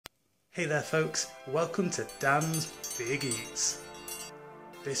Hey there folks, welcome to Dan's Big Eats.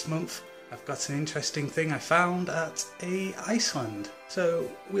 This month I've got an interesting thing I found at Iceland.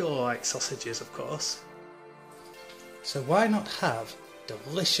 So we all like sausages, of course. So why not have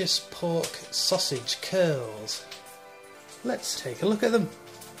delicious pork sausage curls? Let's take a look at them.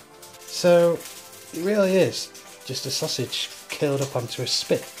 So it really is just a sausage curled up onto a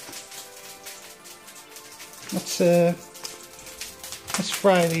spit. Let's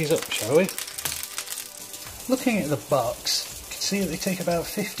fry these up, shall we? Looking at the box, you can see that they take about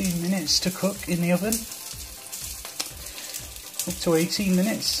 15 minutes to cook in the oven. Up to 18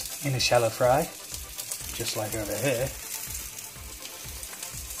 minutes in a shallow fry, just like over here.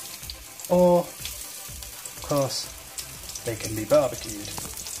 Or, of course, they can be barbecued,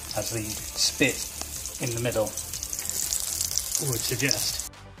 as the spit in the middle would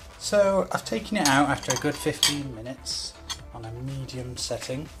suggest. So I've taken it out after a good 15 minutes. On a medium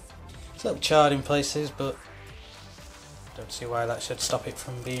setting. It's a little charred in places, but don't see why that should stop it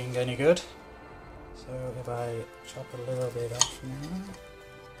from being any good. So if I chop a little bit off now.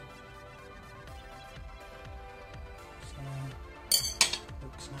 So,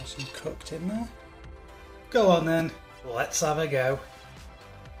 looks nice and cooked in there. Go on then, let's have a go.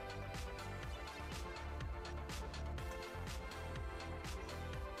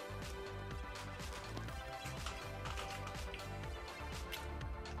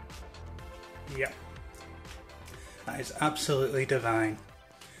 Yep, that is absolutely divine.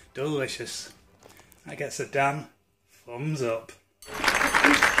 Delicious. That gets a Dan thumbs up.